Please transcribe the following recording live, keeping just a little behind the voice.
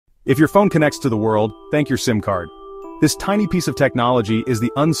If your phone connects to the world, thank your SIM card. This tiny piece of technology is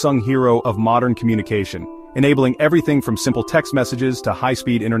the unsung hero of modern communication, enabling everything from simple text messages to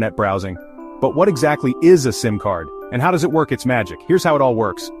high-speed internet browsing. But what exactly is a SIM card, and how does it work its magic? Here's how it all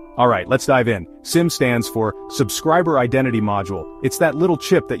works. Alright, let's dive in. SIM stands for Subscriber Identity Module. It's that little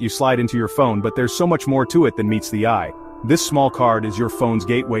chip that you slide into your phone, but there's so much more to it than meets the eye. This small card is your phone's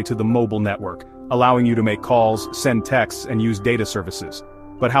gateway to the mobile network, allowing you to make calls, send texts, and use data services.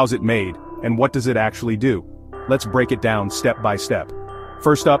 But how's it made, and what does it actually do? Let's break it down step by step.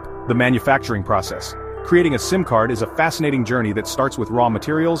 First up, the manufacturing process. Creating a SIM card is a fascinating journey that starts with raw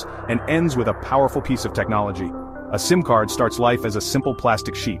materials and ends with a powerful piece of technology. A SIM card starts life as a simple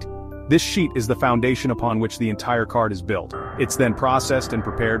plastic sheet. This sheet is the foundation upon which the entire card is built. It's then processed and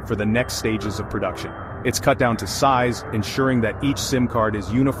prepared for the next stages of production. It's cut down to size, ensuring that each SIM card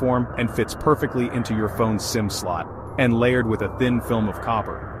is uniform and fits perfectly into your phone's SIM slot, and layered with a thin film of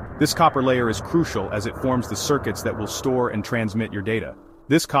copper. This copper layer is crucial as it forms the circuits that will store and transmit your data.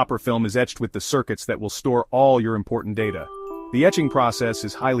 This copper film is etched with the circuits that will store all your important data. The etching process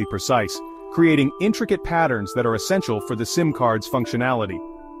is highly precise, creating intricate patterns that are essential for the SIM card's functionality.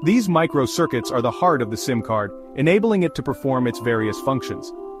 These microcircuits are the heart of the SIM card, enabling it to perform its various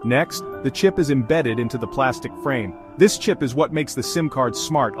functions. Next, the chip is embedded into the plastic frame. This chip is what makes the SIM card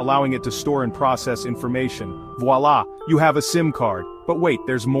smart, allowing it to store and process information. Voila, you have a SIM card. But wait,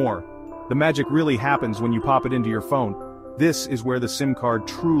 there's more. The magic really happens when you pop it into your phone. This is where the SIM card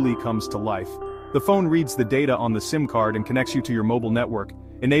truly comes to life. The phone reads the data on the SIM card and connects you to your mobile network,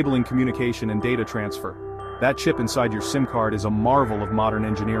 enabling communication and data transfer. That chip inside your SIM card is a marvel of modern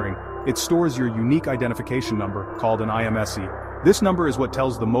engineering. It stores your unique identification number, called an IMSI. This number is what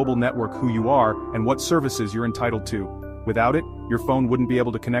tells the mobile network who you are and what services you're entitled to. Without it, your phone wouldn't be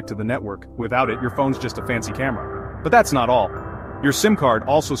able to connect to the network. Without it, your phone's just a fancy camera. But that's not all. Your SIM card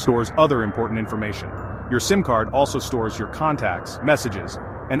also stores other important information. Your SIM card also stores your contacts, messages,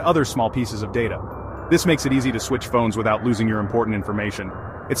 and other small pieces of data. This makes it easy to switch phones without losing your important information.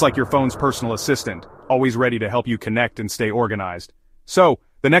 It's like your phone's personal assistant, always ready to help you connect and stay organized. So,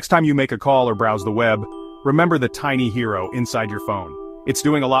 the next time you make a call or browse the web, remember the tiny hero inside your phone. It's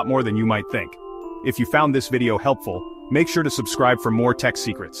doing a lot more than you might think. If you found this video helpful, make sure to subscribe for more tech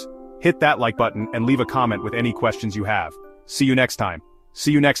secrets. Hit that like button and leave a comment with any questions you have. See you next time.